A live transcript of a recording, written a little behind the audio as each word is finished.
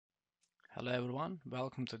Hello everyone,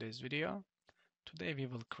 welcome to this video. Today we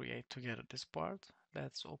will create together this part.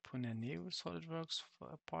 Let's open a new Solidworks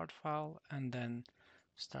part file and then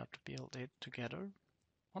start to build it together.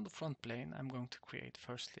 On the front plane I'm going to create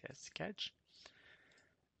firstly a sketch,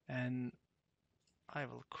 and I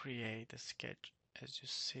will create a sketch as you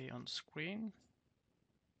see on the screen.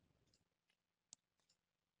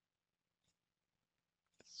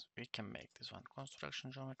 We can make this one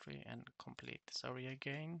construction geometry and complete this area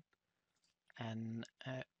again, and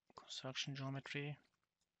construction geometry.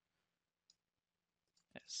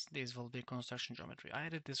 Yes, this will be construction geometry. I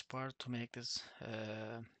added this part to make this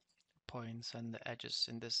points and the edges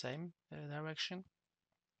in the same direction.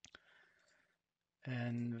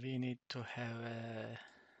 And we need to have a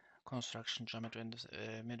construction geometry in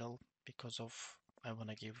the middle because of I want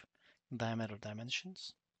to give diameter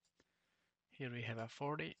dimensions. Here we have a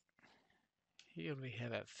 40. Here we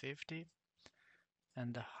have a 50.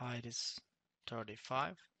 And the height is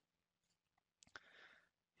 35.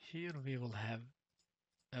 Here we will have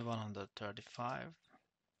a 135.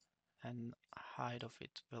 And height of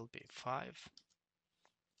it will be 5.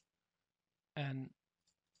 And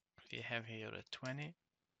we have here a 20,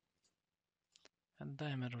 and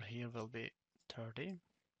diameter here will be 30.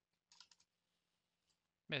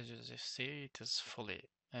 As you see, it is fully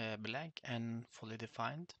blank and fully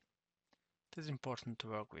defined. It is important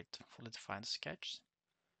to work with fully defined sketch.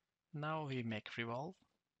 Now we make revolve.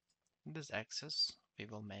 In this axis we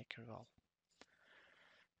will make revolve.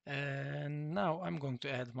 And now I'm going to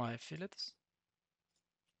add my fillets.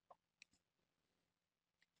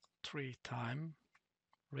 3 times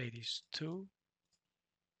radius 2,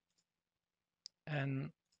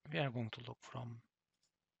 and we are going to look from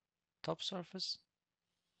top surface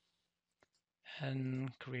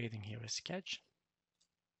and creating here a sketch.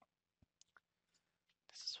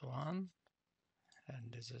 This is one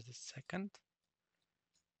and this is the second.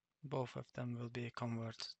 Both of them will be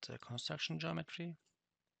converted to construction geometry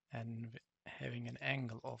and having an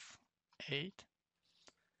angle of 8.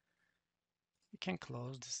 We can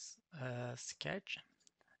close this sketch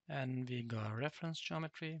and we go reference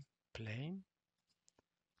geometry, plane,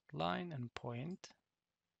 line and point,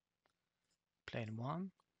 plane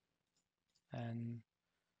 1, and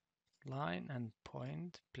line and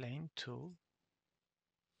point, plane 2.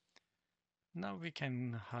 Now we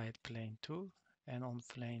can hide plane 2, and on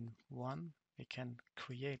plane 1 we can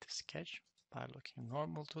create a sketch by looking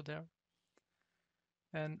normal to there.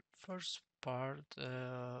 And first part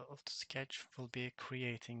of the sketch will be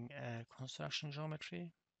creating a construction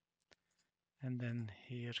geometry, and then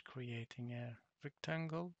here creating a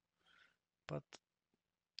rectangle, but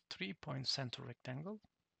 3-point center rectangle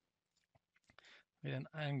with an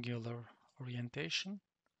angular orientation.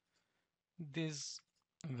 This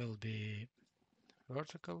will be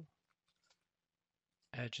vertical,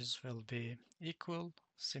 edges will be equal.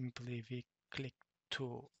 Simply we click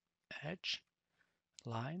to edge,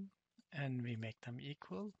 line, and we make them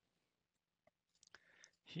equal.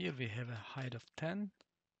 Here we have a height of 10,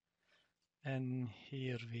 and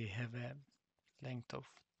here we have a length of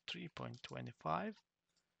 3.25,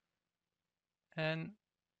 and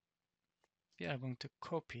we are going to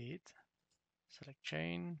copy it. Select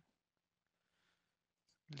chain,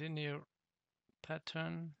 linear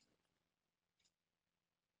pattern,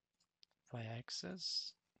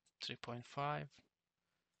 y-axis 3.5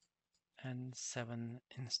 and 7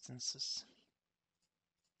 instances.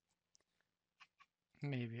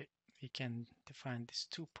 Maybe we can define this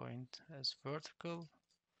 2 point as vertical,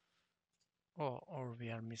 or we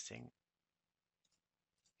are missing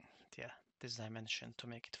this dimension to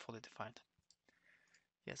make it fully defined.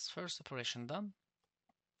 Yes, first operation done,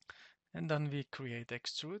 and then we create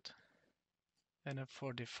extrude and a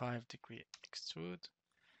 45-degree extrude,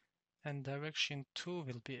 and direction 2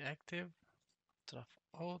 will be active, draft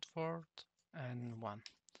outward, and 1.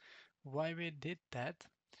 Why we did that?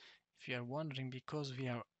 If you are wondering, because we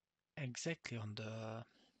are exactly on the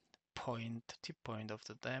point, tip point of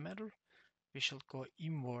the diameter, we shall go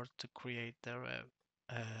inward to create the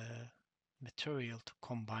material to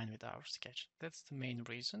combine with our sketch. That's the main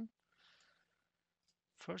reason.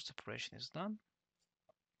 First operation is done.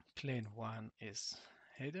 Plane 1 is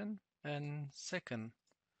hidden, and second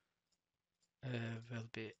will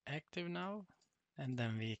be active now, and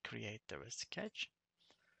then we create the sketch.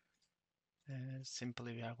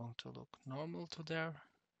 Simply we are going to look normal to there,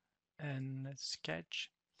 and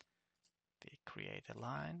sketch, we create a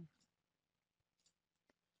line,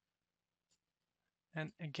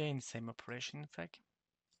 and again same operation. In fact,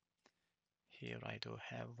 here I do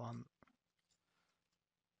have one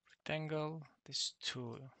rectangle, these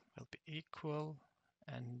two will be equal,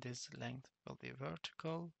 and this length will be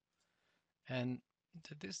vertical, and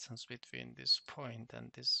the distance between this point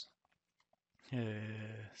and this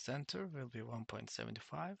center will be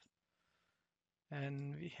 1.75,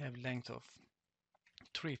 and we have length of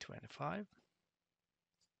 325,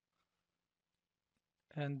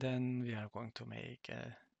 and then we are going to make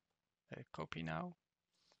a copy now.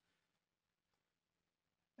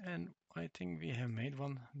 And I think we have made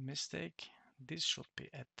one mistake. This should be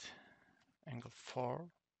at angle 4.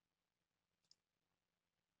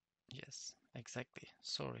 Yes, exactly.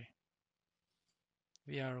 Sorry.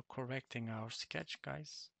 We are correcting our sketch,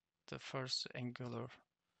 guys. The first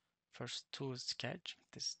two sketch,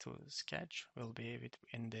 this two sketch will be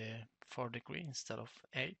in the 4 degree instead of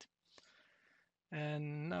 8.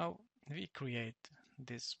 And now we create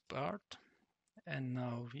this part, and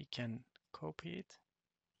now we can copy it.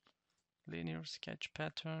 Linear sketch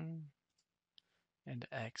pattern, and the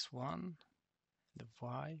x1, the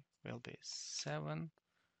y will be 7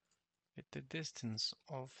 with the distance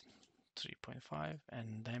of 3.5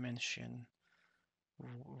 and dimension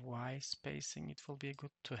y spacing. It will be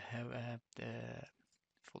good to have the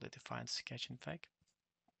fully defined sketch, in fact.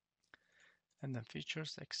 And then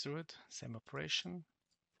features, extrude, same operation,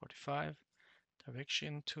 45,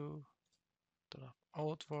 direction 2,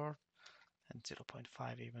 outward, and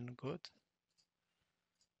 0.5 even good.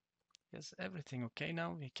 Yes, everything okay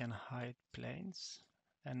now. We can hide planes,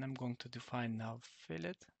 and I'm going to define now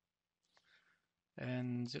fillet,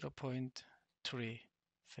 and 0.3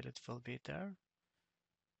 fillet will be there.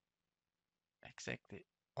 Exactly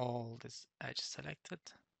all this edge selected,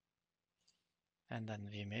 and then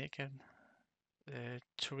we make a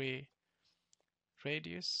 3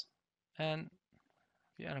 radius, and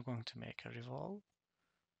we are going to make a revolve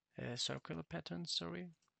circular pattern. Sorry,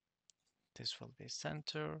 this will be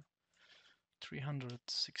center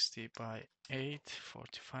 360 by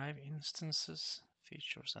 845 instances.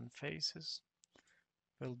 Features and faces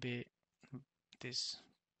will be this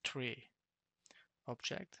 3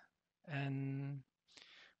 object, and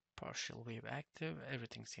partial wave active.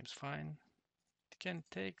 Everything seems fine. It can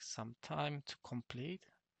take some time to complete.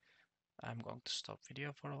 I'm going to stop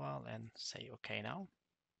video for a while and say okay now.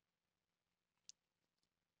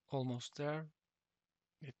 Almost there.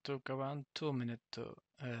 It took around 2 minutes to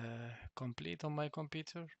complete on my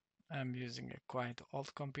computer. I'm using a quite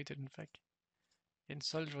old computer, in fact. In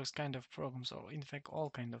Solidworks kind of programs, or in fact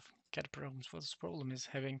all kind of CAD programs, what's the problem is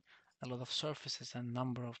having a lot of surfaces and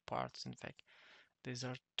number of parts. In fact, these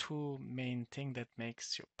are two main things that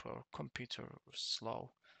makes your computer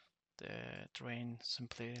slow. The drain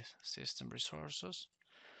simply system resources,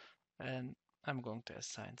 and I'm going to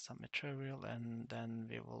assign some material, and then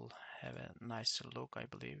we will have a nicer look, I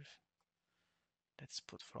believe. Let's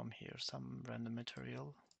put from here some random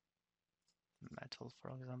material, metal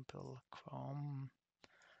for example, chrome,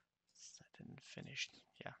 satin finished.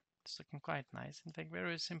 Yeah, it's looking quite nice. In fact,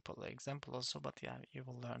 very simple example also, but yeah, you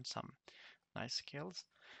will learn some nice skills.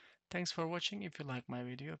 Thanks for watching. If you like my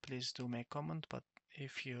video, please do make comment, but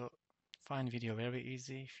if you find video very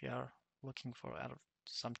easy, if you are looking for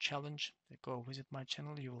some challenge, go visit my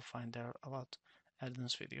channel. You will find there a lot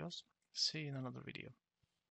advanced videos. See you in another video.